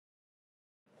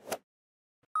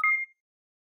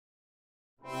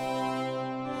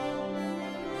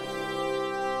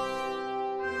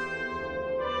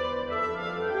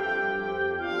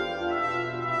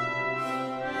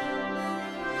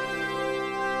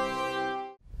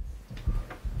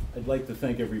I'd like to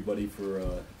thank everybody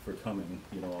for coming,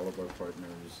 you know, all of our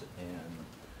partners, and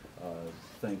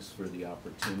thanks for the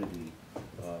opportunity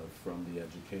from the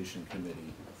Education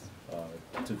Committee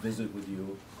to visit with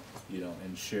you, you know,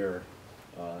 and share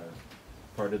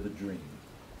part of the dream,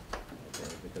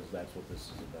 okay, because that's what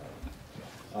this is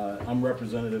about. I'm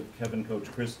Representative Kevin Coach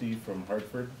Christie from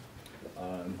Hartford.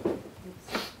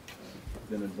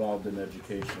 Been involved in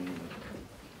education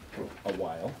a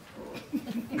while.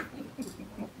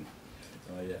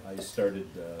 I started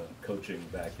coaching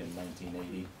back in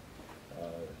 1980,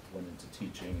 went into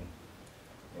teaching,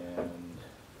 and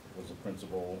was a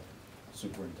principal,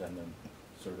 superintendent,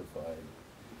 certified,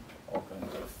 all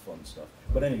kinds of fun stuff.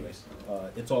 But anyways,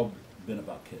 it's all been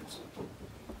about kids,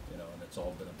 you know, and it's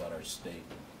all been about our state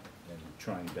and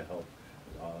trying to help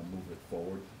move it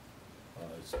forward. I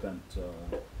spent 6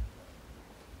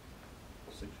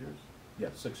 years? Yeah,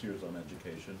 6 years on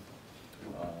education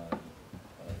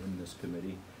in this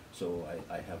committee. So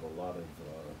I have a lot of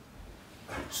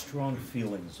strong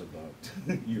feelings about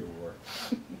your work,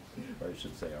 or I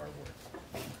should say our work.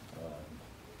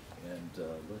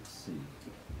 Let's see,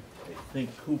 I think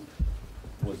Coop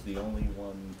was the only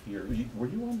one here. Were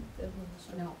you on Evelyn?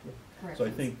 No, correct. So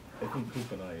I think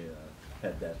Coop and I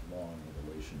had that long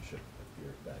relationship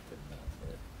here back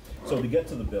in So to get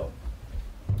to the bill,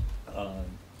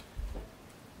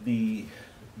 the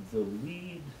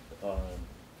lead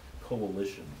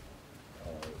coalition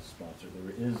sponsor,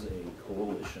 there is a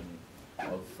coalition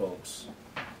of folks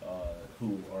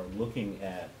who are looking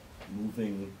at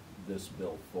moving this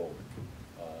bill forward.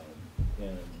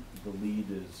 And the lead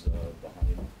is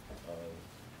behind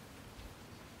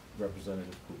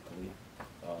Representative Coopkley,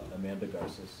 Amanda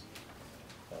Garces,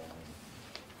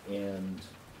 and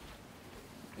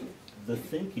the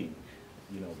thinking,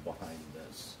 you know, behind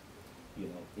this, you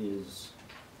know, is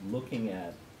looking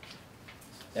at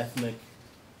ethnic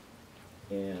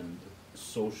and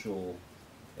social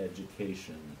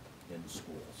education in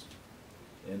schools.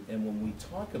 And when we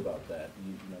talk about that,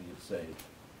 you know, you'd say,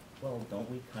 well, don't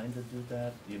we kind of do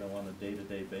that, you know, on a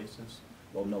day-to-day basis?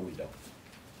 Well, no, we don't.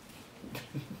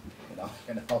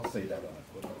 and I'll say that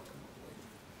unequivocally.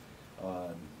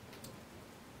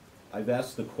 I've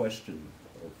asked the question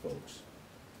of folks,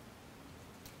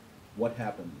 what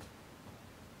happened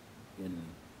in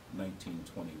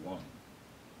 1921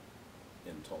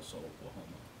 in Tulsa,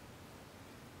 Oklahoma?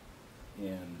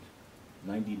 And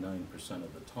 99%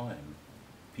 of the time,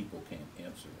 people can't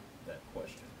answer that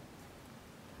question.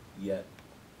 Yet,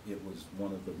 it was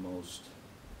one of the most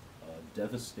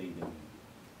devastating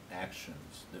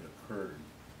actions that occurred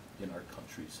in our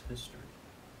country's history.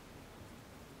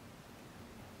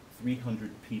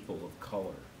 300 people of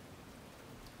color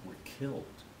were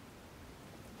killed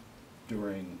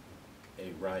during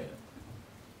a riot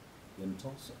in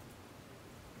Tulsa,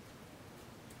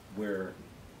 where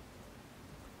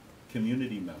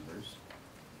community members,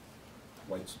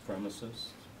 white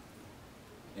supremacists,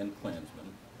 and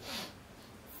Klansmen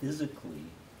physically,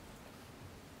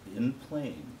 in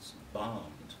planes,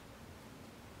 bombed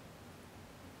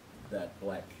that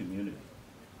black community.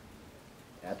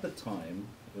 At the time,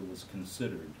 it was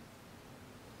considered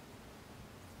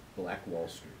Black Wall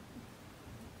Street.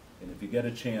 And if you get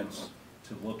a chance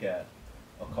to look at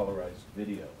a colorized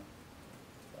video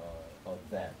of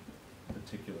that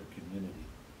particular community,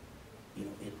 you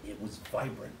know, it was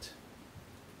vibrant.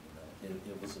 You know,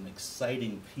 it was an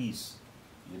exciting piece,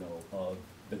 you know, of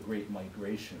the Great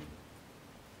Migration,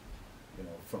 you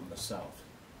know, from the South.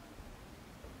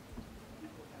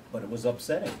 But it was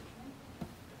upsetting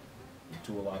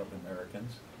to a lot of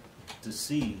Americans to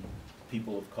see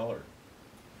people of color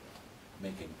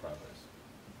making progress.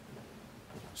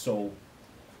 So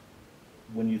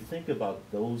when you think about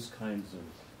those kinds of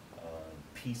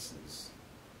pieces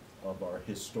of our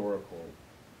historical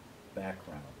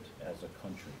background as a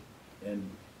country, and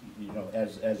you know,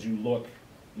 as you look,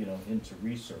 you know, into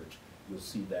research, you'll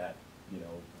see that, you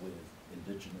know, with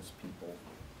indigenous people,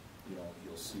 you know,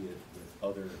 you'll see it with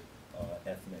other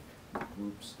ethnic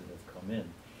groups that have come in.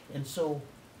 And so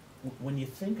when you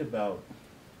think about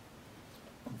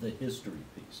the history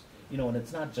piece, you know, and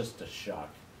it's not just a shock,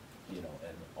 you know,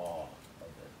 and awe of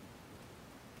it.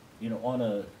 You know, on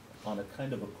a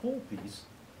kind of a cool piece,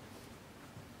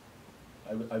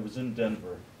 I was in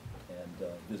Denver and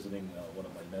visiting one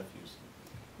of my nephews,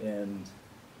 and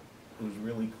it was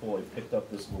really cool. I picked up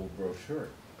this little brochure,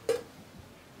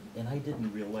 and I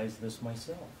didn't realize this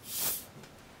myself,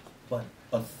 but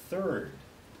a third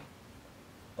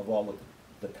of all of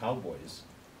the cowboys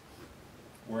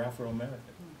were Afro-American.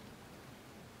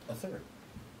 A third.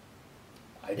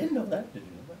 I didn't know that. Did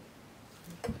you know that?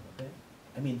 Okay.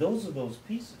 I mean, those are those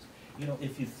pieces. You know,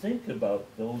 if you think about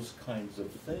those kinds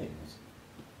of things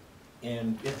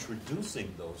and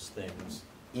introducing those things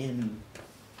in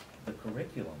the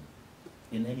curriculum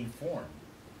in any form,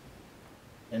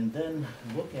 and then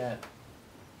look at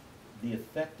the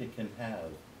effect it can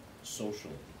have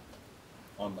socially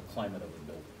on the climate of a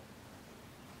building.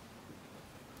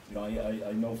 You know,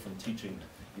 I know from teaching,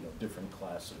 you know, different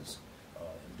classes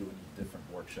and doing different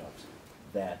workshops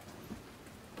that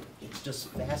it's just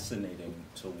fascinating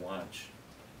to watch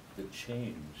the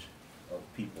change of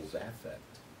people's affect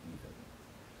even.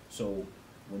 So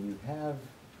when you have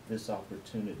this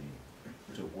opportunity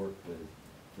to work with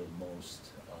the most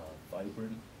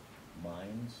vibrant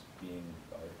minds, being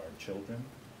our children,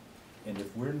 and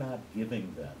if we're not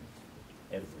giving them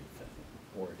everything,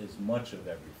 or as much of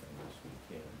everything as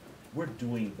we can, we're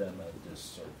doing them a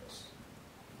disservice.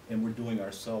 And we're doing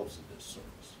ourselves a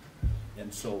disservice.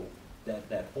 And so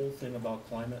that whole thing about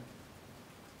climate,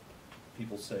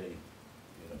 people say,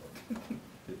 you know,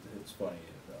 it's funny,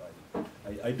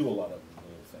 I do a lot of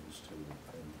little things too,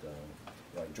 and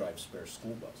you know, I drive spare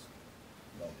school bus.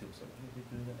 You know, people say, why do you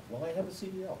do that? Well, I have a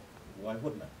CDL. Why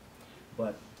wouldn't I?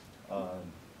 But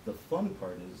the fun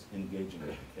part is engaging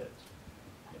with the kids.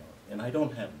 You know, and I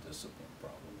don't have discipline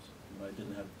problems. You know, I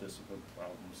didn't have discipline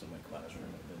problems in my classroom.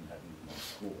 I didn't have them in my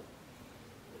school.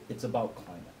 It's about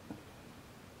climate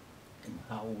and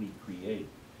how we create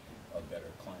a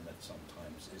better climate.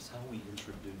 Sometimes is how we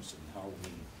introduce and how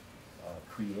we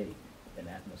create an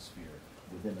atmosphere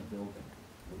within a building,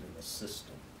 within a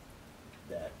system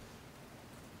that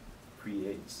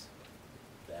creates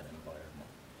that environment.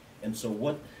 And so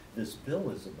what this bill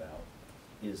is about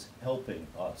is helping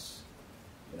us,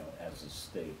 you know, as a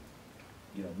state,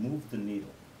 you know, move the needle,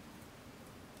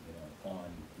 you know, on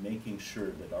making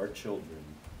sure that our children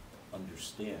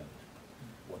understand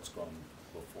what's gone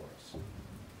before us.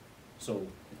 So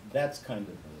that's kind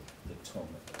of the tone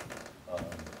of it.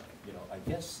 You know, I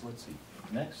guess, let's see,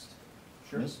 next,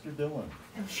 sure. Mr. Dillon.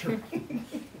 Sure.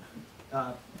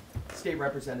 State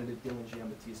Representative Dylan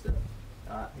Giambattista.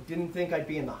 I didn't think I'd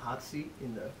be in the hot seat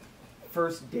in the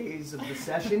first days of the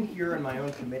session here in my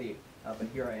own committee, but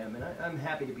here I am, and I'm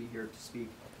happy to be here to speak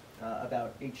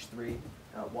about H3,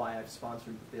 why I've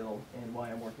sponsored the bill, and why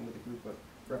I'm working with a group of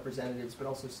representatives, but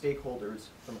also stakeholders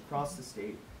from across the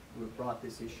state who have brought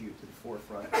this issue to the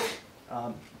forefront.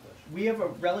 We have a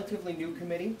relatively new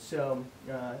committee, so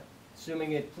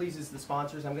assuming it pleases the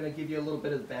sponsors, I'm going to give you a little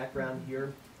bit of the background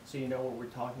here so you know what we're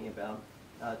talking about.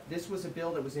 This was a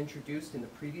bill that was introduced in the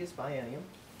previous biennium.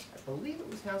 I believe it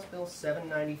was House Bill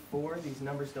 794. These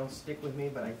numbers don't stick with me,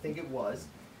 but I think it was.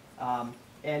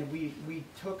 And we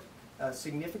took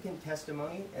significant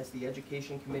testimony as the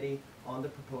Education Committee on the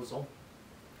proposal.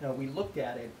 We looked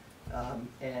at it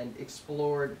and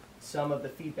explored some of the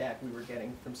feedback we were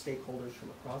getting from stakeholders from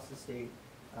across the state,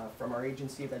 from our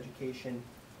Agency of Education,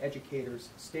 educators,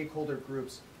 stakeholder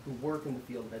groups who work in the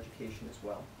field of education as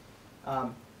well.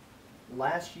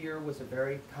 Last year was a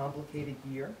very complicated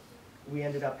year. We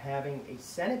ended up having a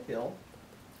Senate bill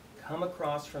come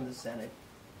across from the Senate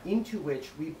into which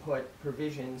we put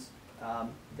provisions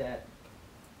that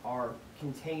are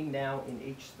contained now in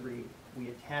H3. We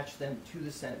attached them to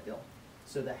the Senate bill.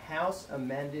 So the House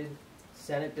amended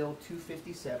Senate Bill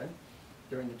 257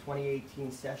 during the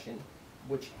 2018 session,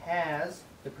 which has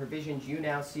the provisions you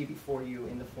now see before you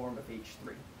in the form of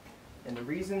H3. And the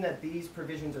reason that these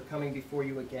provisions are coming before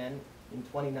you again in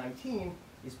 2019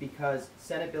 is because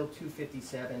Senate Bill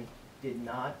 257 did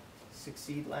not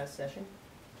succeed last session.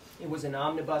 It was an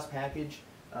omnibus package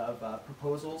of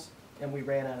proposals, and we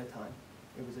ran out of time.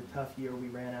 It was a tough year. We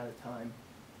ran out of time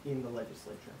in the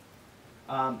legislature.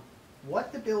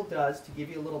 What the bill does, to give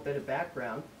you a little bit of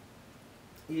background,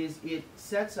 is it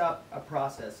sets up a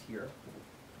process here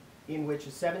in which a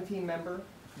 17-member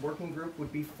working group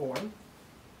would be formed,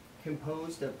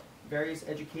 composed of various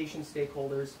education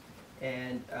stakeholders,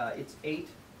 and it's 8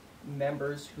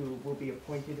 members who will be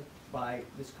appointed by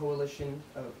this coalition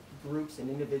of groups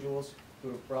and individuals who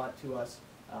have brought to us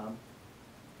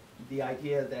the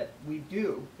idea that we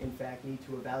do, in fact, need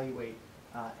to evaluate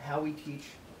how we teach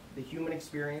the human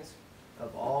experience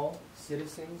of all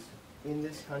citizens in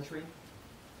this country,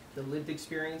 the lived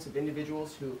experience of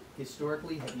individuals who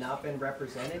historically have not been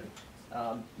represented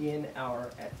in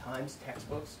our, at times,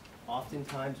 textbooks,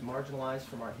 oftentimes marginalized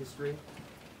from our history.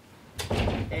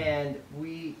 And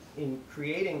we, in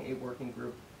creating a working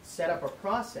group, set up a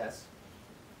process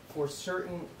for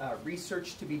certain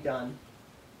research to be done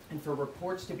and for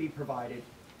reports to be provided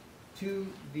to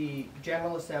the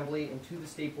General Assembly and to the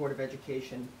State Board of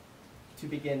Education to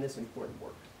begin this important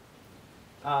work.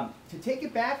 To take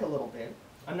it back a little bit,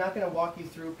 I'm not going to walk you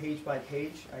through page by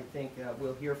page. I think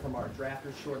we'll hear from our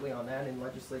drafters shortly on that in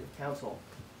Legislative Council.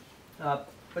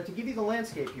 But to give you the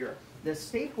landscape here, the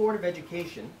State Board of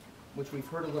Education, which we've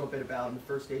heard a little bit about in the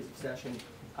first days of session,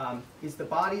 is the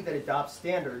body that adopts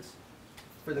standards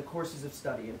for the courses of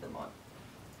study in Vermont.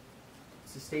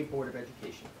 It's the State Board of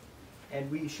Education. And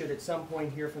we should at some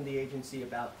point hear from the agency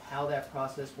about how that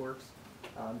process works,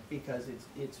 because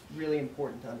it's really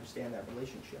important to understand that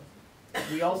relationship.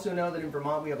 We also know that in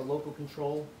Vermont we have a local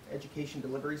control education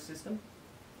delivery system.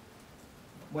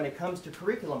 When it comes to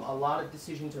curriculum, a lot of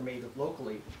decisions are made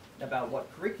locally about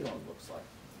what curriculum looks like.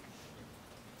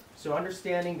 So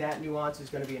understanding that nuance is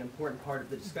going to be an important part of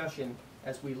the discussion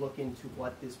as we look into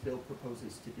what this bill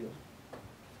proposes to do.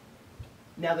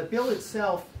 Now, the bill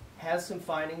itself has some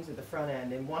findings at the front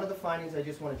end, and one of the findings I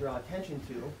just want to draw attention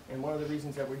to, and one of the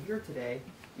reasons that we're here today,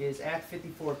 is Act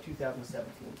 54 of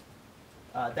 2017.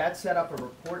 That set up a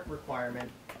report requirement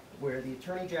where the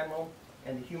Attorney General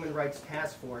and the Human Rights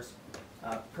Task Force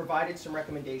provided some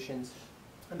recommendations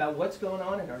about what's going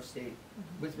on in our state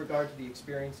with regard to the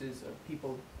experiences of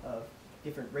people of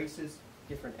different races,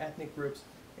 different ethnic groups,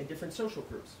 and different social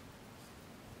groups.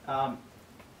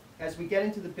 As we get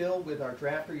into the bill with our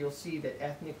drafter, you'll see that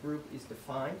ethnic group is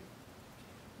defined.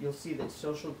 You'll see that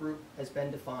social group has been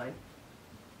defined.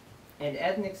 And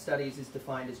ethnic studies is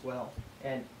defined as well.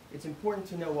 And it's important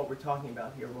to know what we're talking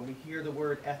about here. When we hear the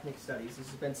word ethnic studies, this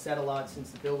has been said a lot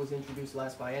since the bill was introduced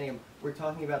last biennium, we're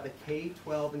talking about the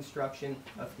K-12 instruction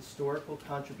of historical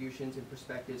contributions and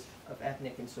perspectives of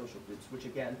ethnic and social groups, which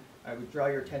again, I would draw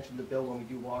your attention to the bill when we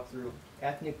do walk through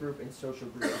ethnic group and social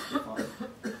group is defined.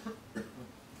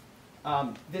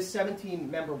 This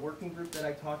 17-member working group that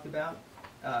I talked about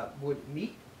would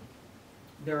meet.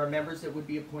 There are members that would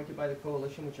be appointed by the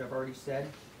coalition, which I've already said.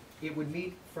 It would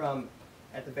meet from,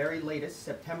 at the very latest,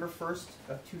 September 1st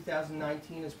of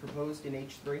 2019 as proposed in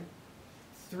H.3,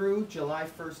 through July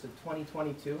 1st of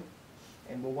 2022,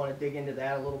 and we'll want to dig into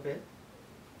that a little bit.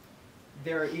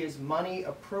 There is money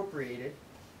appropriated,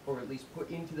 or at least put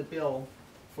into the bill,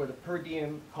 for the per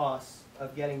diem costs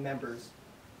of getting members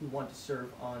who want to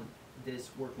serve on this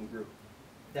working group.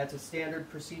 That's a standard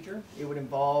procedure. It would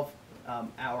involve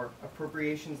our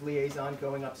appropriations liaison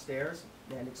going upstairs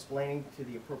and explaining to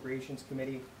the appropriations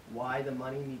committee why the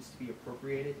money needs to be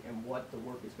appropriated and what the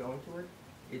work is going toward.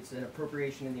 It's an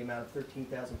appropriation in the amount of $13,420.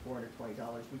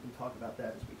 We can talk about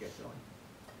that as we get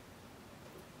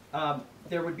going.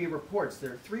 There would be reports.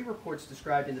 There are 3 reports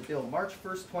described in the bill. March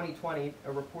 1st, 2020,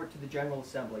 a report to the General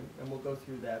Assembly, and we'll go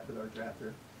through that with our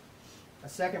drafter. A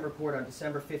second report on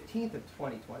December 15th of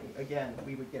 2020. Again,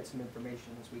 we would get some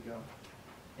information as we go.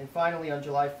 And finally, on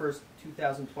July 1st,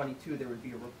 2022, there would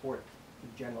be a report to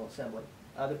the General Assembly.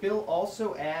 The bill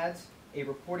also adds a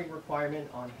reporting requirement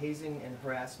on hazing and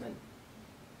harassment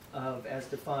of, as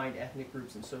defined, ethnic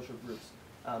groups and social groups,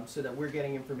 so that we're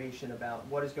getting information about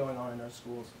what is going on in our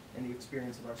schools and the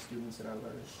experience of our students and our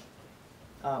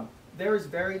learners. There is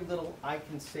very little I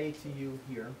can say to you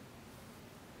here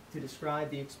to describe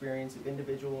the experience of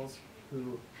individuals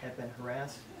who have been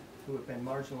harassed, who have been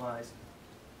marginalized,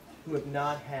 who have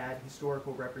not had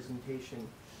historical representation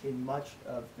in much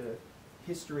of the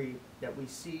history that we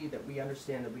see, that we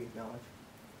understand, that we acknowledge.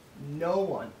 No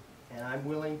one, and I'm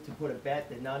willing to put a bet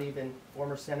that not even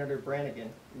former Senator Brannigan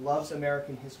loves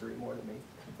American history more than me.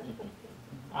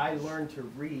 I learned to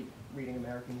reading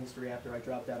American history after I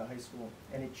dropped out of high school,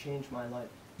 and it changed my life.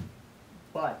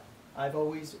 But I've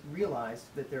always realized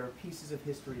that there are pieces of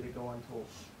history that go untold.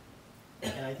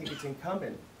 And I think it's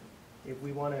incumbent, if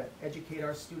we want to educate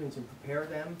our students and prepare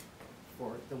them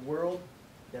for the world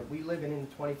that we live in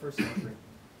the 21st century,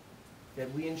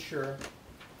 that we ensure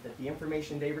that the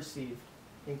information they receive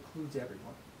includes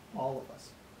everyone, all of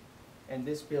us. And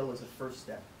this bill is a first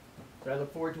step. But I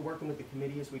look forward to working with the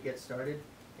committee as we get started,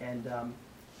 and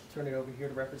turn it over here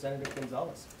to Representative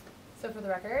Gonzalez. So for the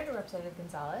record, Representative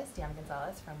Gonzalez, Deanna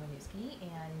Gonzalez from Winooski,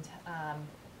 and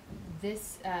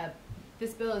this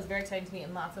bill is very exciting to me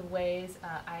in lots of ways.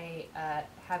 I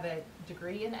have a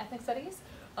degree in ethnic studies,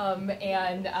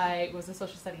 and I was a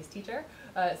social studies teacher.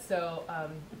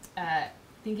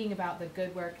 Thinking about the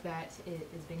good work that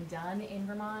is being done in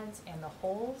Vermont and the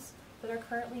holes that are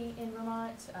currently in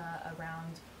Vermont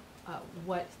around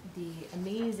what the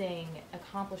amazing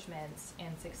accomplishments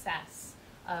and success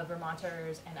of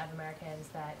Vermonters and other Americans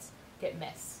that get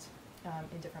missed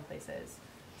in different places.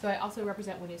 So I also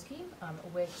represent Winooski,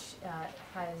 which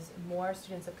has more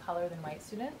students of color than white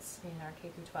students in our K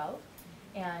through 12,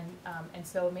 and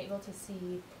so I'm able to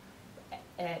see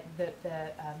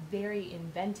very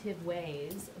inventive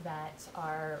ways that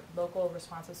our local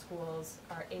responsive schools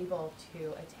are able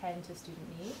to attend to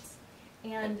student needs,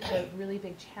 and the really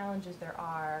big challenges there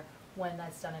are when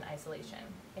that's done in isolation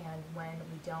and when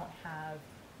we don't have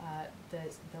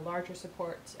the larger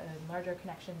support and larger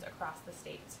connections across the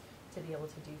state to be able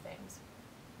to do things.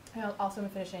 I also am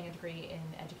finishing a degree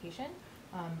in education,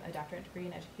 a doctorate degree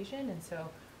in education, and so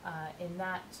in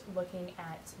that, looking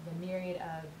at the myriad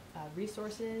of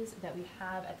resources that we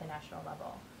have at the national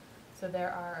level. So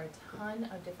there are a ton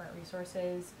of different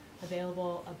resources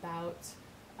available about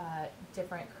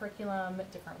different curriculum,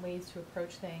 different ways to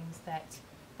approach things that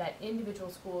individual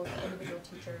schools, individual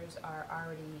teachers are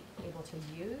already able to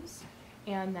use,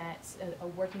 and that a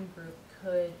working group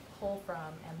could pull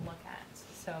from and look at.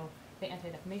 So the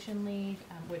Anti-Defamation League,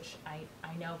 which I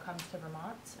know comes to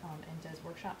Vermont and does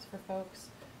workshops for folks,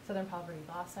 Southern Poverty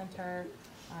Law Center,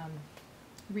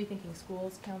 Rethinking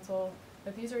Schools Council,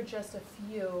 but these are just a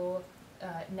few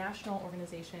national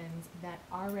organizations that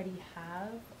already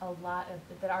have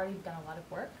that already done a lot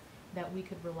of work that we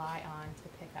could rely on to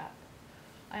pick up.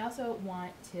 I also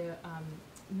want to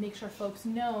make sure folks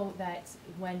know that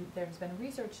when there's been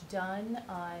research done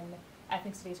on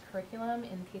ethnic studies curriculum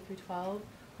in K through 12,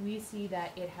 we see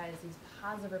that it has these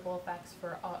positive ripple effects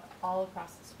for all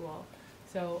across the school.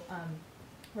 So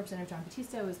Representative John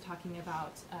Batista was talking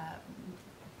about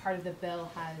part of the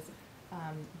bill has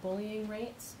bullying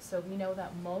rates. So we know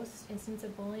that most instances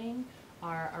of bullying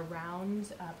are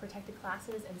around protected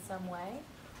classes in some way,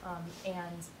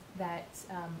 and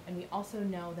we also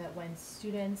know that when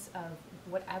students of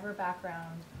whatever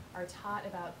background are taught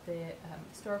about the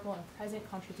historical and present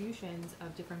contributions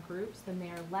of different groups, then they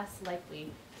are less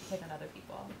likely to pick on other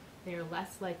people. They are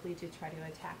less likely to try to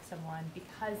attack someone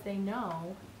because they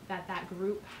know that that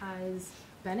group has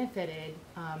benefited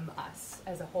us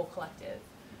as a whole collective.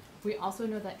 We also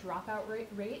know that dropout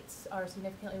rates are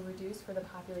significantly reduced for the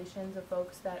populations of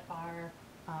folks that are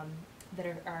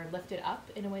lifted up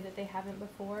in a way that they haven't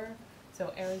before.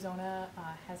 So Arizona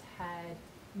has had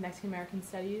Mexican American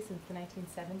studies since the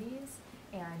 1970s,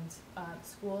 and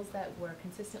schools that were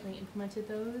consistently implemented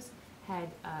those had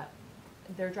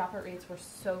their dropout rates were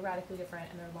so radically different,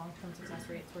 and their long-term success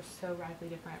rates were so radically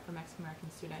different for Mexican American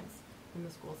students than the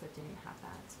schools that didn't have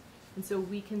that. And so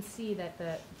we can see that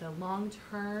the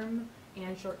long-term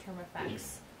and short-term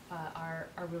effects are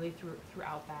really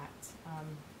throughout that.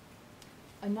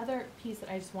 Another piece that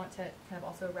I just want to kind of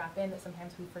also wrap in that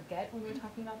sometimes we forget when we're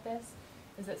talking about this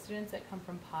is that students that come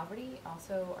from poverty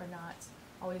also are not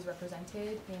always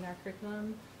represented in our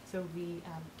curriculum. So we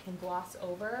can gloss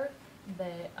over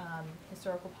the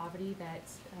historical poverty that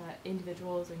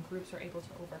individuals and groups are able to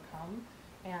overcome,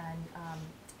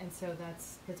 and so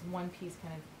that's one piece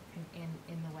kind of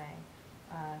in the way.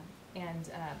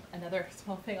 Another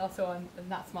small thing also on,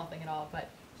 not small thing at all, but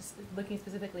just looking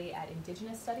specifically at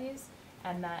Indigenous studies,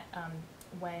 and that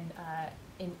when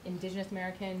Indigenous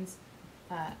Americans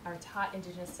are taught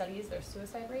Indigenous studies, their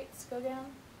suicide rates go down.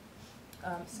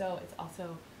 So it's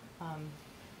also,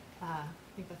 I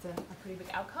think that's a pretty big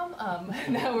outcome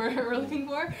that we're looking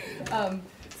for.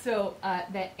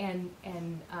 That and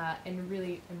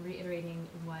really reiterating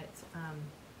what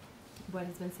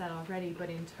has been said already, but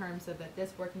in terms of that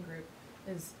this working group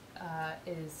is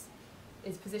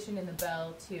positioned in the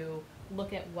bill to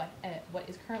look at what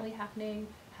is currently happening,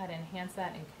 how to enhance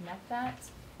that and connect that,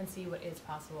 and see what is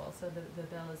possible. So the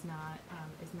bill is not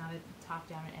a top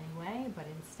down in any way, but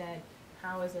instead,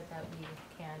 how is it that we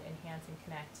can enhance and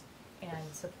connect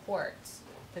and support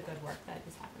the good work that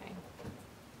is happening?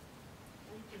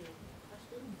 Thank you.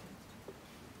 Question?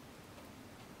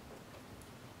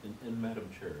 And Madam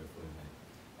Chair, if I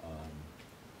may,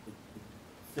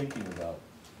 thinking about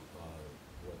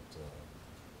what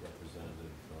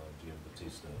Representative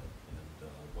Giambattista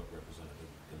and what Representative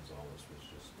Gonzalez was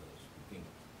just speaking,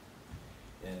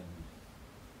 and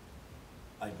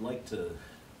I'd like to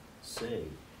say,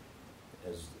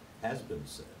 as has been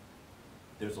said,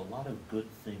 there's a lot of good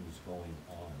things going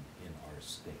on in our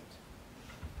state.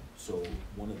 So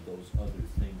one of those other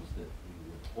things that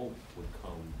we would hope would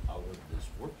come out of this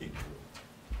working group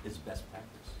is best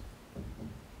practice.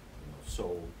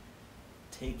 So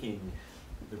taking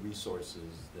the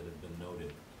resources that have been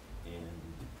noted and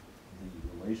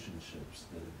the relationships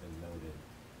that have been noted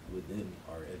within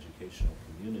our educational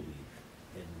community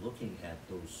and looking at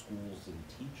those schools and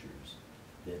teachers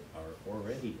that are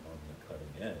already on the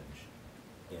cutting edge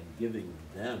and giving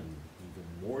them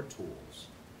even more tools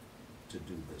to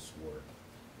do this work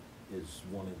is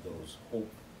one of those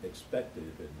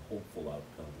expected and hopeful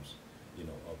outcomes,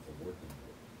 of the working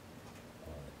group.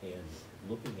 and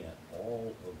looking at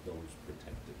all of those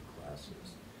protected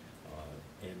classes,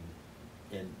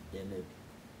 and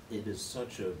it is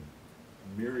such a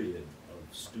myriad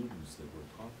of students that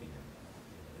we're talking about.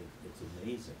 You know, it's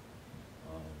amazing,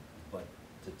 but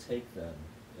to take them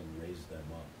and raise them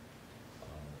up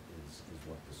is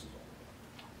what this is all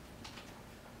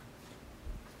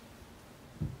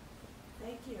about.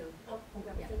 Thank you. Oh,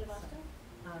 Representative Oster?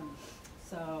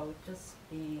 So just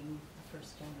being a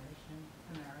first generation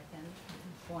American,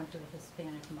 born to a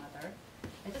Hispanic mother,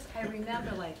 I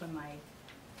remember like when my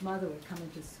mother would come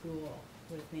into school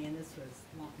with me, and this was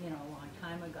a long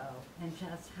time ago, and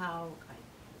just how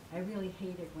I really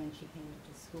hated when she came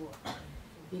into school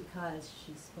because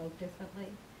she spoke differently.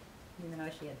 You know,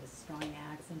 she had this strong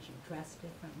accent, she dressed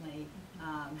differently.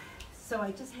 So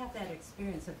I just had that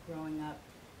experience of growing up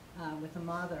with a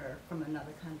mother from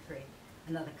another country,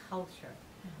 another culture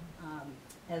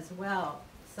as well.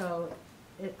 So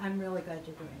I'm really glad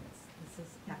you're doing this. This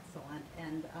is excellent.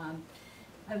 And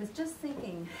I was just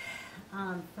thinking,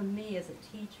 for me as a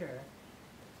teacher,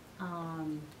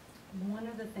 one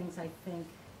of the things I think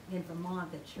in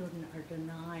Vermont that children are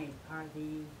denied are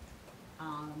the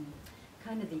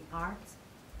kind of the arts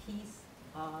piece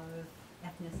of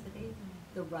ethnicity,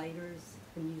 the writers,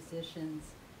 the musicians,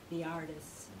 the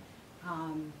artists.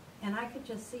 And I could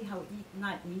just see how,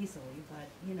 not easily, but,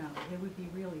 you know, it would be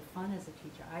really fun as a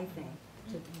teacher, I think,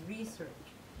 to research,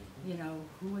 you know,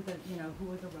 who are the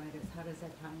writers, how does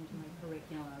that tie into my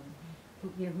curriculum,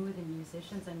 who are the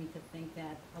musicians. I mean, to think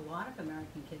that a lot of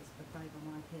American kids, but probably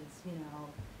Vermont kids, you know,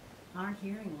 aren't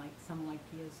hearing like someone like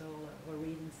Piazzolla or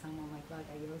reading someone like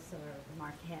Vargallosa or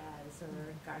Marquez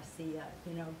or Garcia,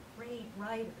 you know, great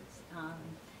writers,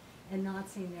 and not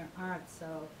seeing their art.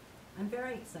 So I'm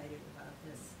very excited about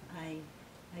this. I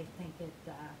think it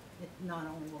not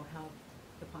only will help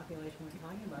the population we're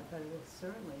talking about, but it will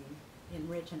certainly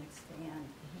enrich and expand,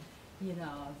 you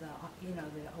know,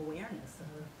 the awareness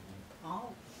of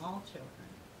all children.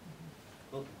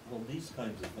 Well, these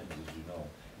kinds of things, as you know,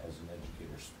 as an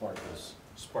educator,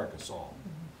 spark us all.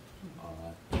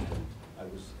 And I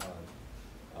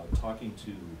was talking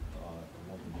to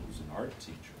a woman who's an art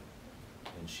teacher,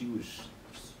 and she was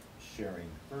sharing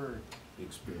her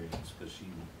experience because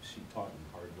she taught in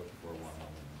Hardwick for a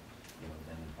while, and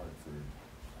then in Hartford,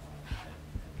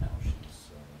 and now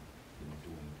she's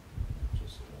doing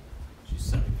just she's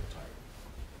semi-retired.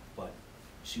 But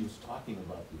she was talking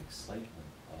about the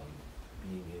excitement of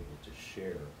being able to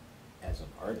share as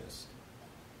an artist,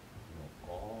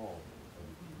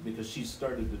 because she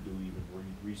started to do even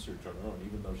research on her own,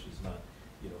 even though she's not,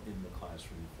 in the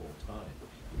classroom full time,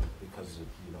 because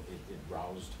it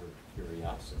roused her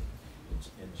curiosity,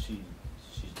 and she's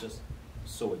just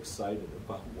so excited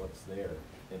about what's there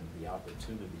and the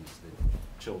opportunities that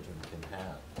children can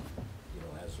have,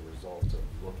 as a result of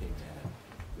looking at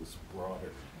this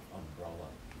broader umbrella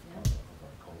of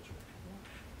our culture.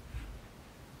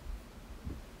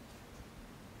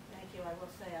 Thank you. I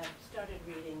will say I've started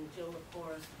reading Jill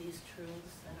Lepore's These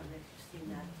Truths. I don't know if you've seen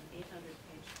that. It's an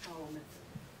 800-page poem. It's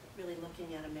really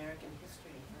looking at American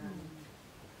history.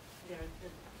 The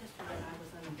history that I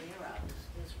was unaware of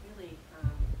is really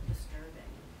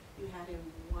disturbing. You had in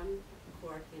one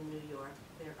court in New York,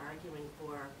 they're arguing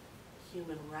for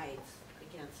human rights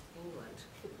against England.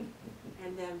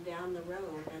 And then down the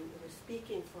road, and they were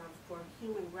speaking for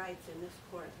human rights in this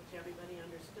court, which everybody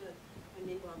understood. And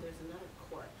meanwhile, there's another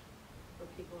court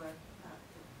where people are,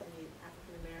 the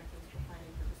African Americans were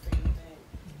fighting for the same thing,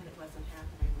 and it wasn't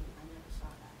happening. I never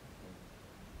saw that.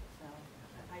 So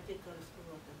I did go to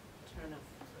school at the turn of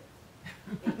the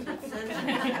 18th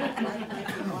century. Might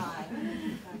be why.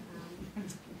 But,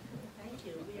 thank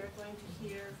you. We are going to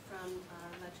hear from our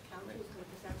alleged counsel who's going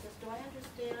to present this. Do I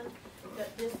understand that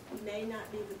this may not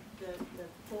be the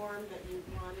form that you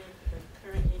wanted, the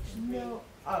current H.3? No.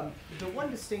 The one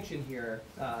distinction here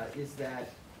is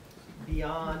that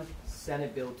beyond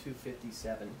Senate Bill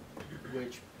 257,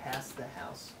 which passed the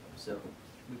House, so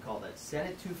we call that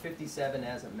Senate 257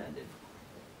 as amended,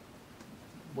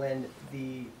 when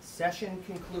the session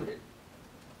concluded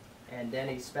and then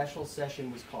a special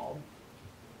session was called,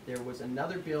 there was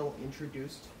another bill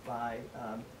introduced by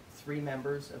 3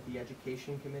 members of the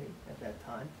Education Committee at that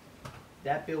time.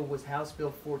 That bill was House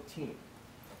Bill 14.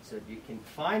 So you can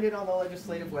find it on the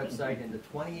legislative website. In the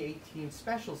 2018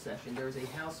 special session, there was a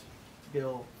House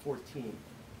Bill 14,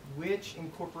 which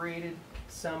incorporated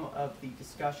some of the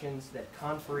discussions that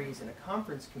conferees in a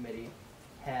conference committee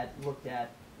had looked at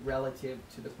relative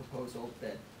to the proposal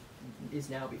that is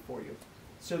now before you.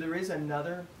 So there is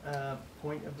another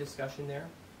point of discussion there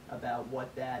about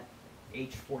what that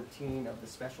H.3 of the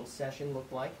special session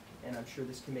looked like, and I'm sure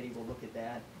this committee will look at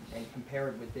that and compare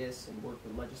it with this and work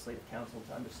with legislative counsel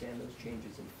to understand those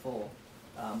changes in full.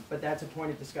 But that's a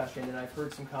point of discussion, and I've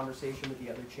heard some conversation with the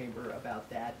other chamber about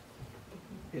that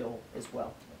bill as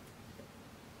well.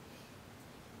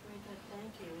 Very good,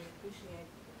 thank you. We appreciate,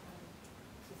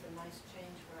 this is a nice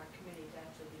change for our committee to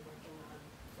actually be working on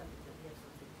something that we have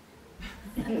something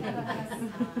to do.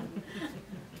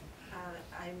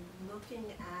 I'm looking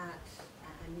at,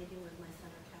 I'm meeting with my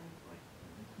Center County Court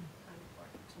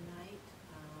tonight,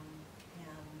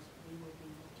 and we will be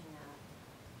looking at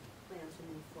plans to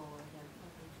move forward and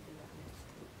hoping to do that next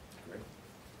week. Great.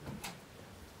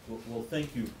 Well,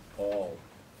 thank you all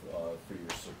for your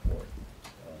support.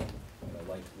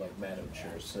 Like Madam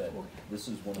Chair said, this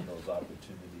is one of those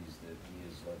opportunities that we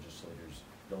as legislators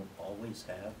don't always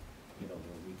have,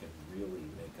 where we can really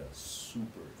make a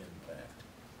super impact,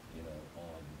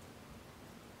 on,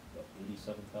 what,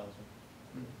 87,000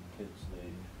 kids,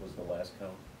 was the last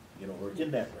count? We're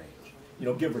in that range,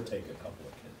 give or take a couple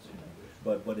of kids,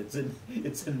 but it's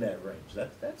in that range.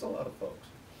 That's a lot of folks,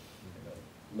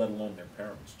 let alone their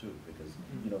parents too, because,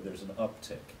 there's an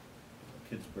uptick.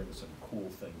 Kids bring some cool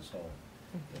things home,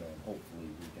 and hopefully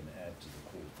we can add to the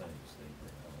cool things they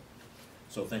bring home.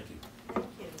 So thank you. Thank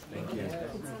you. Thank you. We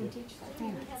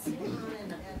have you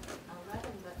on at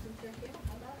 11, but since you're here,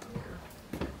 how about now?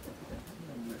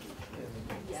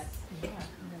 Yes. Yeah,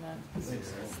 I'm gonna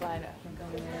slide up and go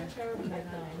there behind.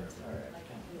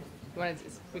 You want to,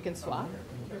 we can swap?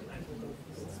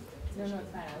 No, it's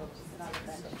fine, I'll just sit on the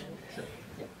bench. Sure.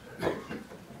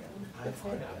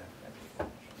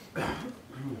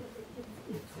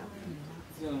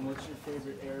 Dylan, what's your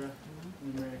favorite era in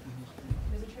American history?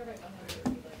 There's a chair right behind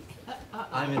you.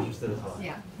 I'm interested as well.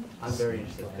 Yeah. I'm very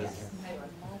interested because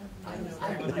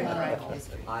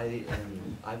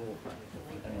I will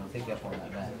take you up on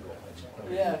that.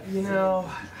 Yeah.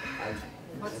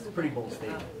 It's a pretty bold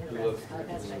statement.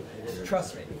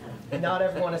 Trust me, not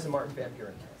everyone is a Martin Van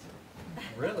Buren.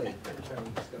 Really?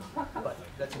 But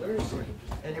that's another story.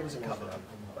 And it was a cover-up.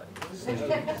 So you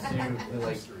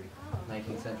like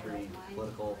 19th century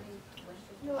political.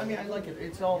 I mean, I like it.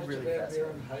 It's all really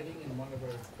fascinating. Hiding in one of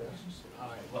our desks.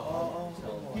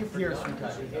 He appears from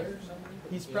time to time.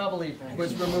 He's probably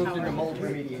was removed into mold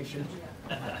remediation.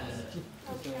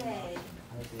 Okay.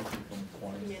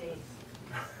 Committee.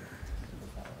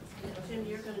 Jim,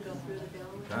 you're going to go through the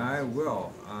bill? I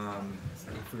will.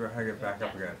 Figure out how to get back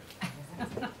up again.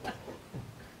 Thank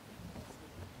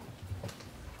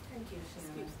you,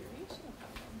 Sharon.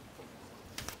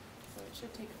 So it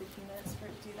should take 15 minutes for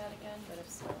it to do that again, but if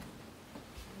so,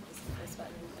 just hit this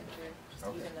button and enter just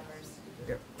Okay. even numbers.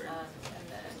 Yep, great. And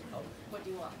then, what do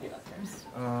you want me to do first?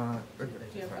 Okay,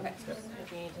 Do you have, fine. okay,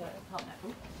 if you need to help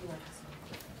me.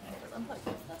 And it was unplugged,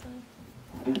 nothing.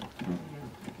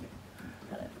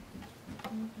 Got it.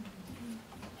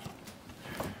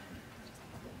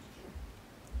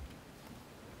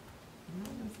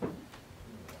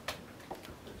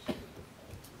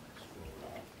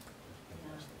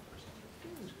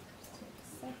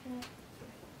 Second.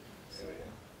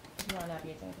 If you want to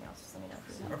navigate to anything else, just let me know.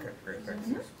 Please. Okay, great,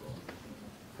 thanks.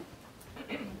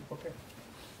 Okay.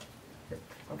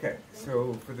 Okay,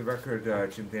 so for the record,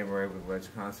 Jim Dameray with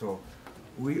Ledge Council.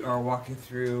 We are walking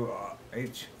through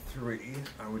H.3,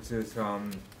 which is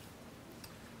an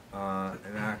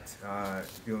act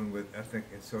dealing with ethnic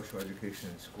and social education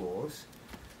in schools.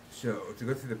 So to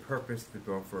go through the purpose of the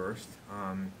bill first,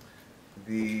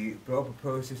 the bill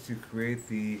proposes to create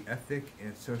the Ethic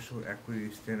and Social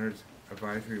Equity Standards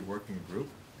Advisory Working Group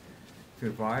to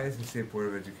advise the State Board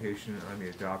of Education on the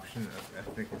adoption of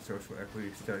ethnic and social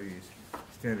equity studies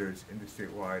standards into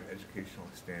statewide educational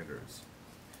standards.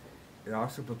 It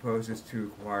also proposes to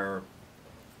require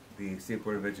the State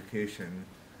Board of Education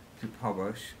to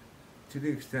publish, to the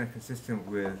extent consistent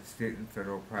with state and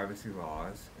federal privacy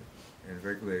laws and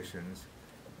regulations,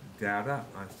 data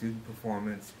on student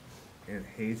performance and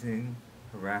hazing,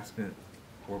 harassment,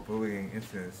 or bullying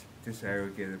incidents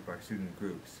disaggregated by student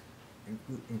groups,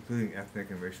 including ethnic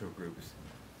and racial groups,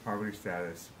 poverty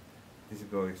status,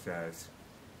 disability status,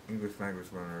 English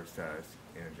language learner status,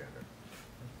 and gender.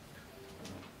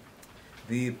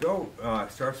 The bill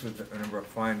starts with a number of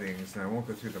findings, and I won't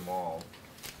go through them all.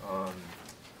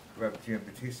 Rep.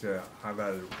 Giambattista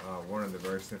highlighted one of the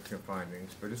very significant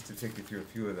findings, but just to take you through a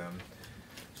few of them.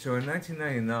 So in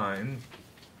 1999,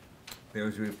 there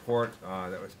was a report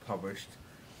that was published,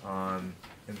 and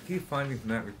the key findings from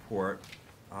that report,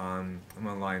 I'm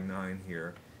on line 9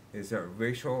 here, is that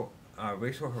racial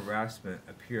harassment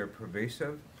appeared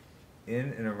pervasive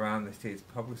in and around the state's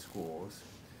public schools,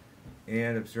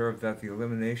 and observed that the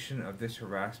elimination of this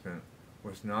harassment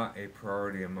was not a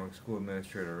priority among school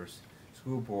administrators,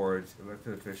 school boards,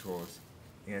 elected officials,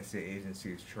 and state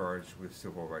agencies charged with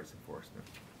civil rights enforcement.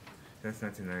 That's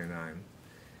 1999.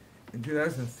 In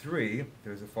 2003,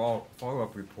 there was a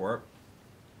follow-up report,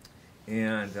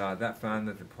 and that found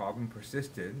that the problem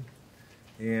persisted.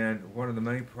 And one of the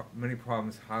many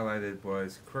problems highlighted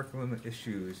was curriculum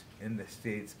issues in the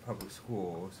state's public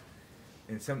schools.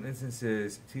 In some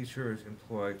instances, teachers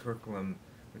employ curriculum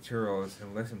materials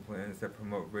and lesson plans that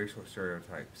promote racial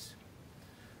stereotypes.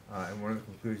 And one of the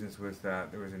conclusions was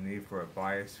that there was a need for a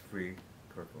bias-free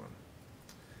curriculum.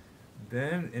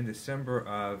 Then, in December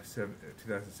of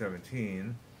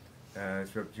 2017,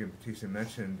 as Rep. Giambattista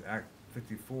mentioned, Act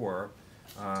 54,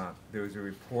 there was a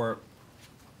report,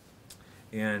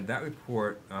 and that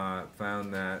report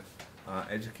found that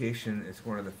education is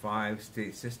one of the 5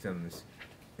 state systems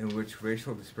in which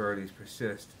racial disparities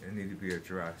persist and need to be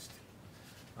addressed.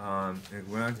 And it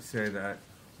went on to say that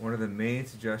one of the main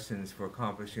suggestions for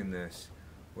accomplishing this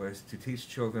was to teach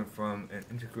children from an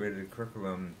integrated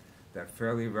curriculum that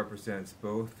fairly represents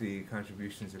both the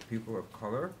contributions of people of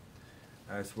color,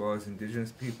 as well as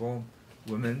indigenous people,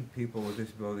 women, people with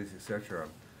disabilities, etc.,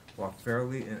 while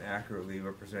fairly and accurately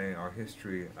representing our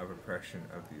history of oppression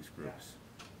of these groups.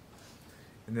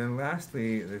 And then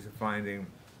lastly, there's a finding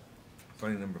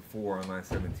number 4 on line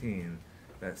 17,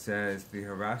 that says the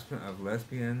harassment of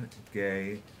lesbian,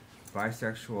 gay,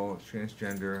 bisexual,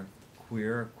 transgender,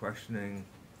 queer, questioning,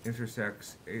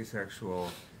 intersex,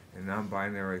 asexual, and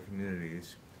non-binary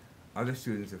communities, other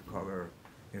students of color,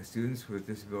 and students with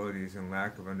disabilities and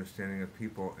lack of understanding of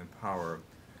people in power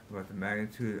about the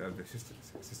magnitude of the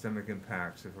systemic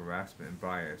impacts of harassment and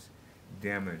bias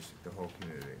damage the whole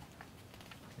community.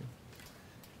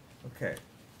 Okay,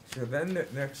 so then the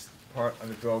next part of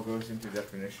the bill goes into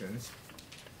definitions.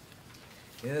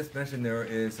 And as mentioned, there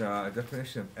is a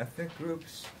definition of ethnic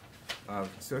groups, of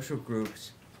social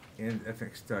groups, and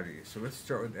ethnic studies. So let's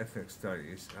start with ethnic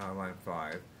studies, line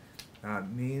 5.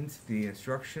 Means the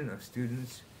instruction of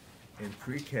students in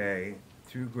pre-K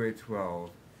through grade 12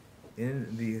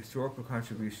 in the historical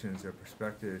contributions or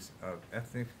perspectives of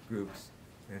ethnic groups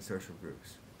and social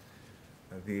groups.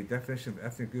 The definition of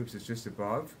ethnic groups is just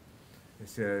above. It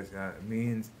says it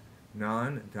means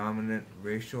non-dominant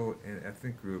racial and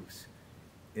ethnic groups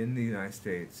in the United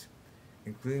States,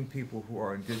 including people who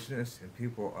are indigenous and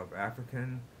people of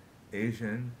African,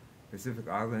 Asian, Pacific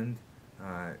Island,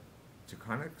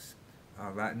 Chicanics,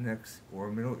 Latinx,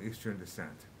 or Middle Eastern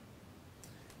descent.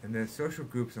 And then social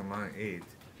groups on line 8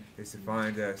 is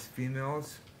defined as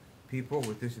females, people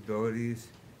with disabilities,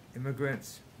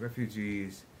 immigrants,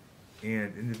 refugees,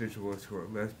 and individuals who are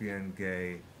lesbian,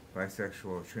 gay,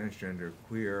 bisexual, transgender,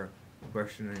 queer,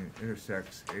 questioning,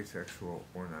 intersex, asexual,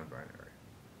 or non-binary.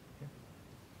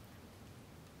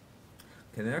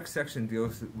 Okay, the next section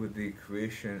deals with the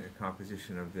creation and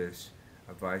composition of this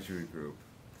advisory group.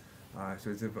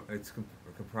 So it's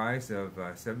comprised of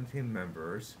 17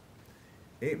 members,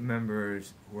 8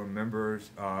 members who are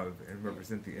members of and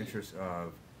represent the interests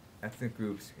of ethnic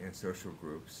groups and social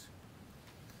groups,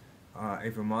 a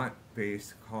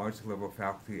Vermont-based college-level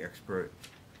faculty expert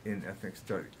in ethnic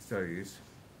studies,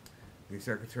 the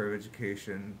Secretary of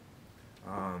Education,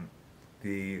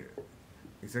 the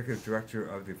Executive Director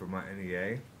of the Vermont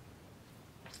NEA,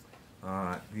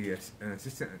 an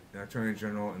Assistant Attorney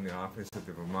General in the Office of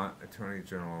the Vermont Attorney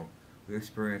General with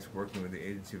experience working with the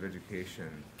Agency of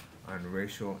Education on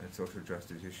racial and social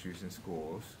justice issues in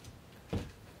schools,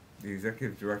 the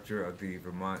Executive Director of the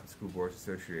Vermont School Boards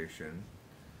Association,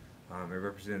 a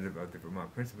representative of the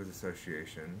Vermont Principals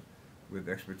Association with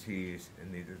expertise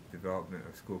in the development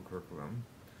of school curriculum,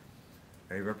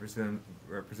 a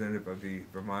representative of the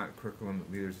Vermont Curriculum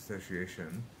Leaders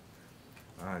Association,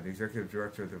 the Executive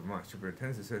Director of the Vermont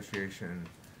Superintendents Association,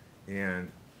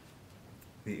 and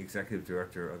the Executive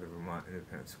Director of the Vermont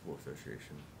Independent School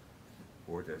Association,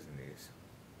 or designees.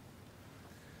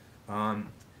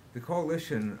 The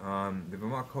coalition, the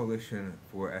Vermont Coalition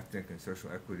for Ethnic and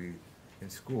Social Equity in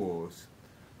Schools,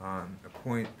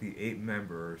 appoint the 8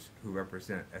 members who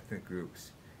represent ethnic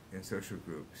groups and social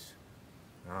groups.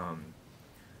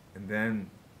 And then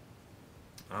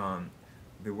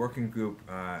the working group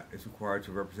is required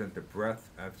to represent the breadth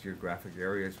of geographic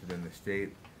areas within the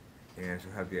state and to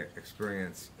have the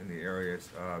experience in the areas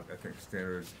of ethnic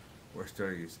standards or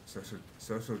studies,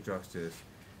 social justice,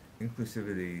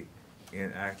 inclusivity,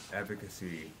 and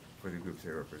advocacy for the groups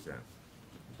they represent.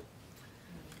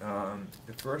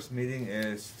 The first meeting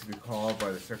is to be called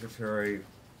by the Secretary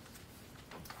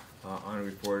on a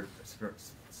report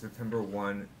September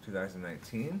 1,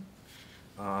 2019.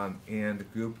 and the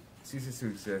group ceases to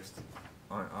exist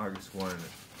on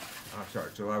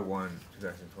July 1,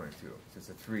 2022. So it's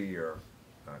a three-year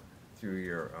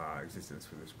existence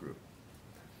for this group.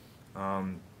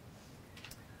 On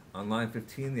line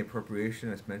 15, the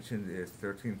appropriation, as mentioned, is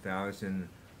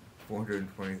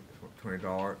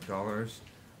 $13,420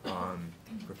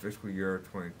 for fiscal year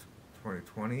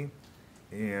 2020,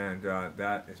 and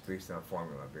that is based on a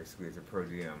formula. Basically, it's a per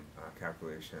diem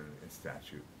calculation in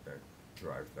statute that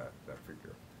drives that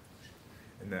figure.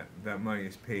 And that money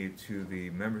is paid to the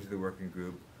members of the working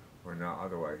group who are not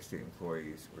otherwise state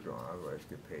employees or don't otherwise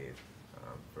get paid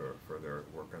for their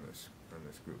work on this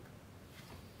group.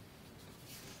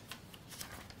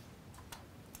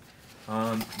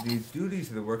 The duties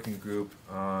of the working group,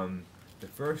 the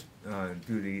first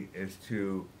duty is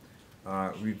to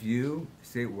review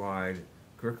statewide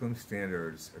curriculum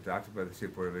standards adopted by the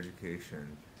State Board of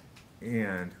Education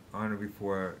and, on or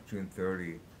before June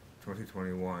 30,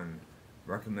 2021,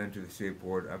 recommend to the State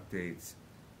Board updates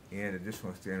and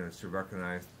additional standards to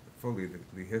recognize fully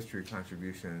the history,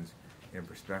 contributions, and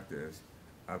perspectives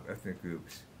of ethnic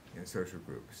groups and social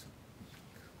groups.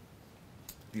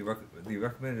 The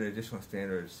recommended additional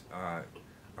standards are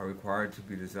required to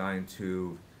be designed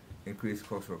to increase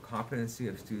cultural competency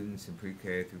of students in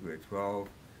pre-K through grade 12,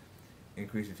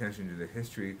 increase attention to the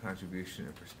history, contribution,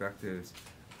 and perspectives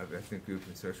of ethnic groups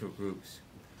and social groups,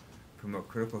 promote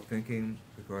critical thinking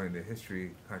regarding the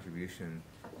history, contribution,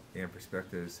 and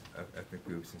perspectives of ethnic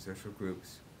groups and social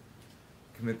groups,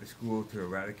 commit the school to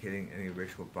eradicating any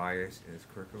racial bias in its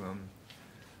curriculum,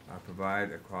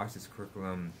 provide across its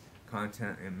curriculum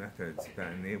content and methods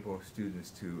that enable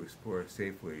students to explore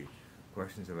safely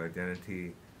questions of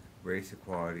identity, race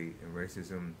equality, and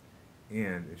racism,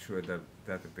 and ensure that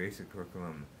the basic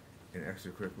curriculum and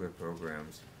extracurricular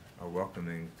programs are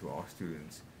welcoming to all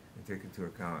students and take into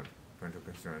account parental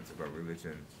concerns about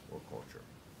religion or culture.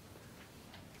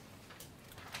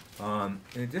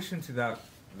 In addition to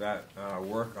that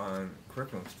work on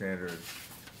curriculum standards,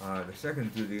 the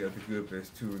second duty of the group is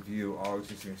to review all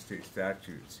existing state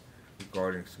statutes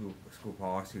regarding school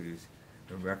policies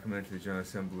and recommend to the General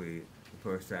Assembly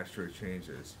proposed statutory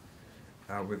changes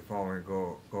with the following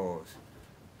goals.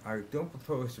 I don't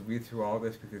propose to read through all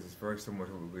this because it's very similar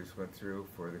to what we just went through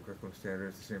for the curriculum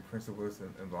standards. The same principles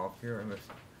involved here, unless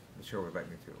the chair would like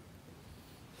me to.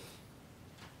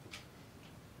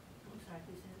 I'm sorry,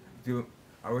 can you say that?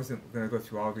 I wasn't going to go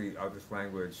through all this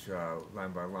language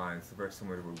line by line. It's very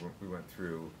similar to what we went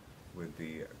through with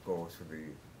the goals for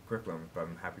the curriculum, but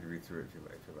I'm happy to read through it if you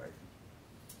like.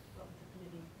 Well,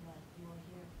 maybe more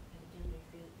here, and again, we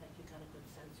feel like you got a good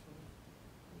sense from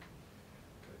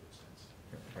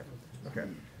it. Okay.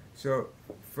 So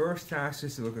first task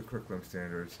is to look at curriculum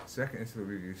standards. Second is to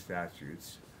review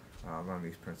statutes along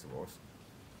these principles.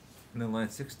 And then line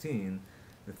 16,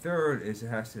 the third is it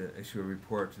has to issue a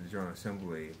report to the General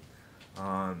Assembly,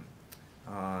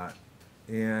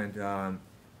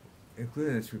 include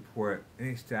in this report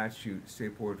any statute,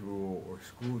 state board rule, or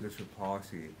school district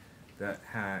policy that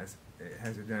has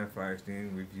identified as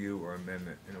needing review or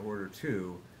amendment in order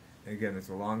to, and again, there's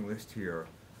a long list here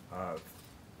of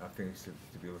things to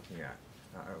be looking at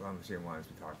along the same lines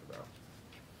we talked about.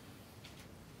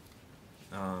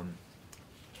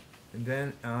 And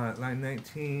then line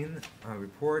 19,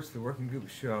 reports. The working group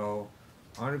shall,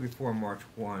 on or before March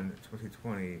 1,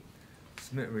 2020,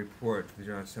 submit a report to the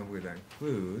General Assembly that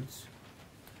includes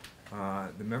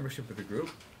the membership of the group,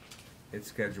 its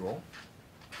schedule,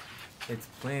 its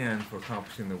plan for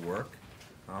accomplishing the work,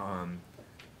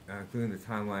 including the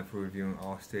timeline for reviewing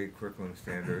all state curriculum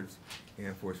standards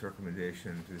and for its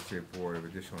recommendation to the State Board of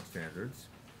additional standards.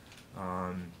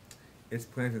 Its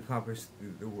plan to accomplish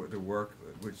the work,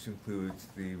 which includes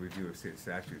the review of state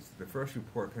statutes. The first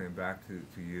report coming back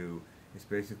to you is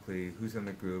basically who's on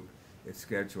the group, its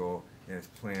schedule, and its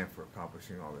plan for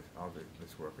accomplishing all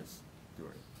this work it's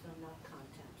doing. So not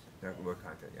content. Not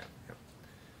content, yeah.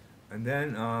 And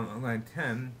then on line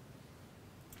 10,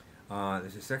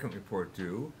 there's a second report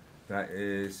due that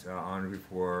is on or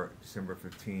before December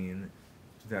 15,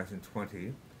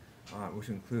 2020, which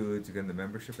includes, again, the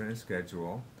membership and its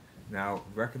schedule. Now,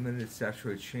 recommended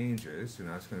statutory changes, so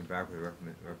now it's going back with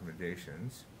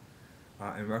recommendations,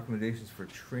 and recommendations for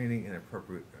training and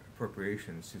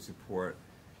appropriations to support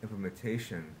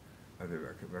implementation of the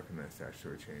recommended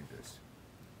statutory changes.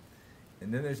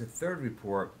 And then there's a third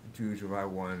report due July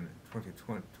 1,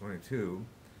 2022,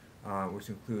 which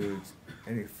includes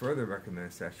any further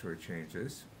recommended statutory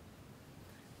changes,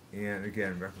 and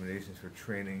again, recommendations for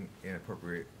training and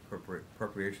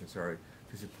appropriations to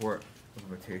support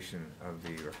implementation of the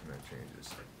recommended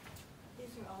changes.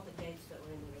 These are all the dates that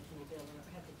were in the original bill, or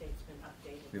have the dates been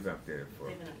updated? They've been updated for,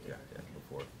 They've been updated. yeah,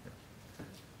 before.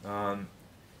 Yeah.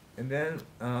 And then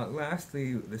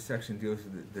lastly, this section deals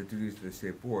with the duties of the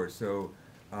state board. So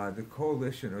the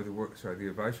coalition or the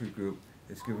advisory group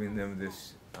is giving them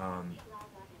this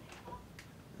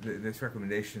this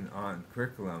recommendation on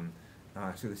curriculum.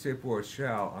 So the state board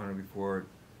shall, on or before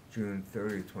June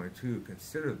 30, 22,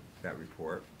 consider that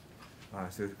report.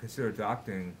 So consider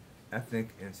adopting ethnic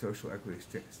and social equity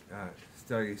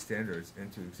study standards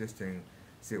into existing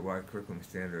statewide curriculum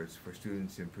standards for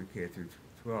students in pre-K through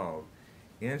 12,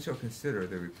 and shall consider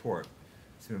the report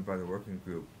submitted by the working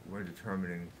group when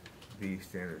determining the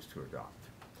standards to adopt.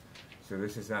 So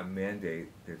this does not mandate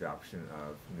the adoption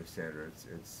of new standards.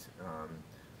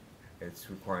 It's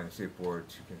requiring the state board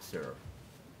to consider.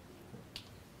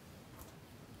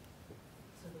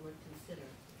 So the word consider.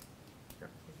 Yeah.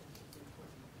 Is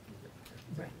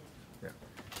important.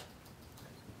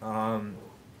 Yeah.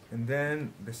 And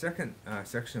then the second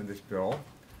section of this bill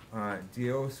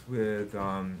deals with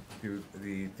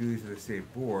the duties of the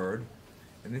state board,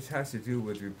 and this has to do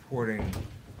with reporting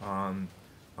on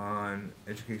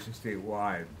education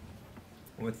statewide.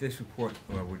 What this report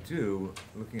would do,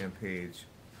 looking at page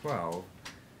 12,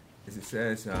 is it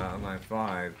says on line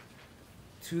 5,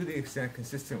 to the extent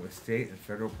consistent with state and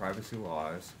federal privacy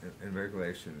laws and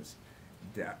regulations,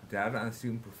 data on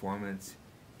student performance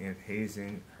and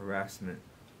hazing, harassment,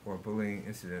 or bullying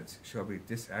incidents shall be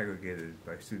disaggregated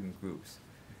by student groups,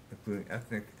 including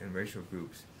ethnic and racial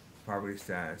groups, poverty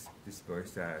status, disability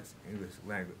status,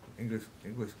 English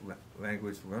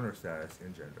language learner status,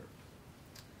 and gender.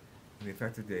 And the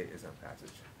effective date is on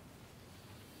passage.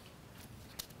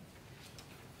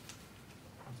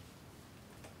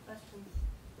 Questions?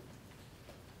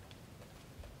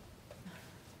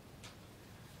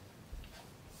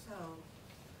 So,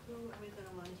 who are we going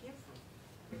to want to hear from?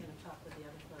 We're going to talk with the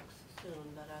other folks soon,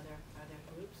 but are there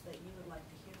groups that you would like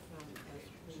to hear from as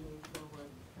we move forward?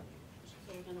 So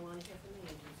we're going to want to hear from the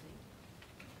agency.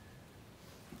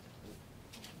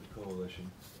 The coalition.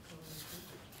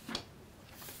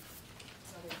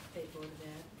 Other state board of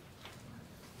ed.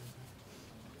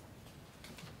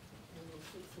 And we'll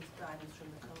seek some guidance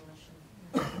from the coalition.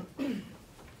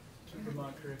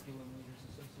 Vermont Curriculum Leaders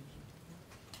Association.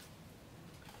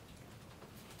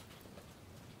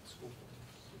 School.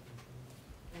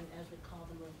 And as we call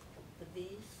them, the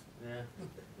V's. Yeah.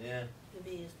 Yeah. The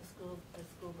V is the school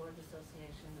board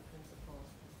association, the principals,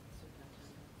 the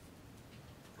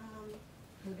superintendent.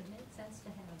 Would it make sense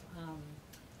to have,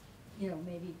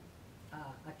 maybe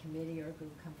a committee or a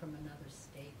group come from another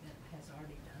state that has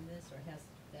already done this, or that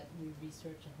we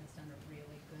research and has done a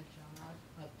really good job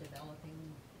of developing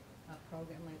a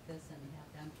program like this, and have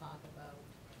them talk about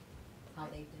how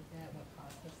they did that, what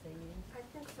process they used? I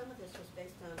think some of this was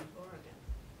based on Oregon.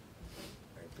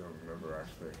 I don't remember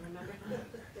actually. Remember?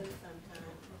 It's been some time.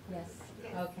 Yes,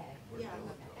 Yes. okay. Yeah.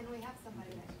 Okay. And we have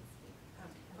somebody that can speak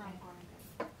Okay. from Oregon.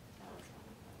 That was one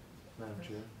of them. Madam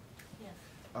Chair. Yes.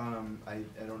 I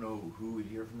don't know who would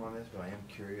hear from on this, but I am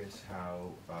curious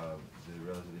how the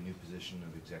relatively new position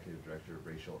of Executive Director of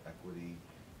Racial Equity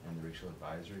and the Racial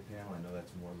Advisory Panel, I know that's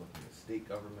more looking at state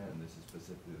government, and this is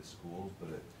specifically the schools,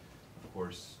 but it, of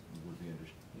course, would be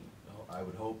I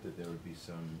would hope that there would be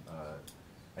some,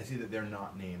 I see that they're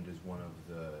not named as one of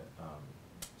the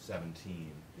 17,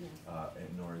 Yes.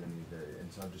 nor any of the, and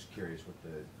so I'm just curious what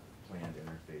the planned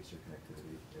interface or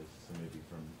connectivity is, so maybe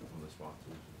from the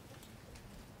sponsors.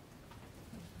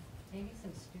 Maybe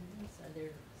some students, are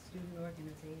there student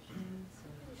organizations?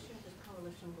 I'm sure the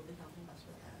coalition will be helping us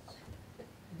with that.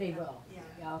 They will? Yeah.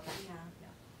 Yeah, okay. Yeah.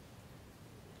 Yeah.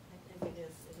 I think it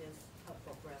is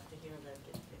helpful for us to hear lived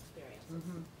experiences.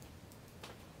 Mm-hmm.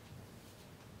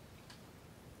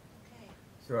 Okay.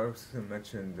 So I also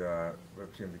mentioned,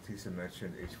 Representative Batista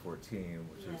mentioned H.3,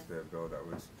 which is Yes. the bill that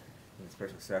was in the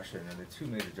special session, and the two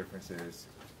major differences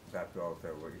that bill to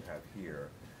what you have here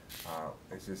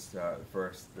is just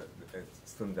first, it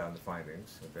slimmed down the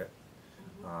findings a bit,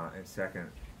 and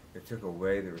second, it took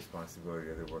away the responsibility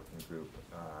of the working group,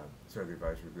 the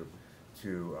advisory group,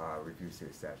 to review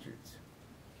state statutes.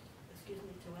 Excuse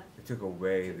me, to what? It took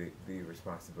away the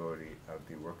responsibility of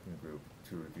the working group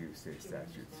to review state To review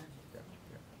statutes. statutes. Yeah,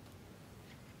 yeah.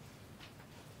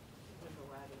 I don't know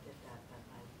why we did that, but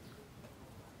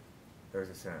There's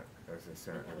a Senate that was in the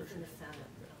revision.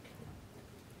 Senate. Yeah.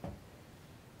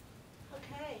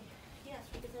 Okay, yes,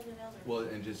 Representative Elder. Well,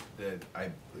 and just because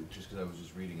I was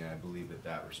just reading it, I believe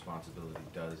that responsibility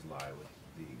does lie with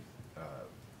the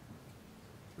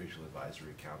Racial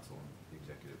Advisory Council and the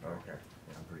Executive Director.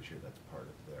 Okay. I'm pretty sure that's part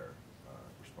of their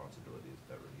responsibilities,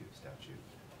 that review of statute.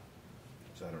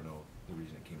 So I don't know the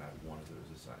reason it came out of one of those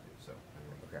assigned it, so I don't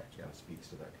know if Okay, that yeah. kind of speaks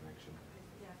to that connection.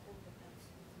 Yeah, I think that that's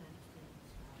my understanding.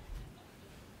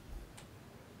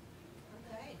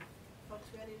 Okay, folks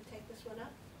ready to take this one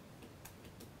up?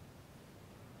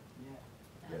 Yeah.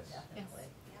 Yes. Definitely.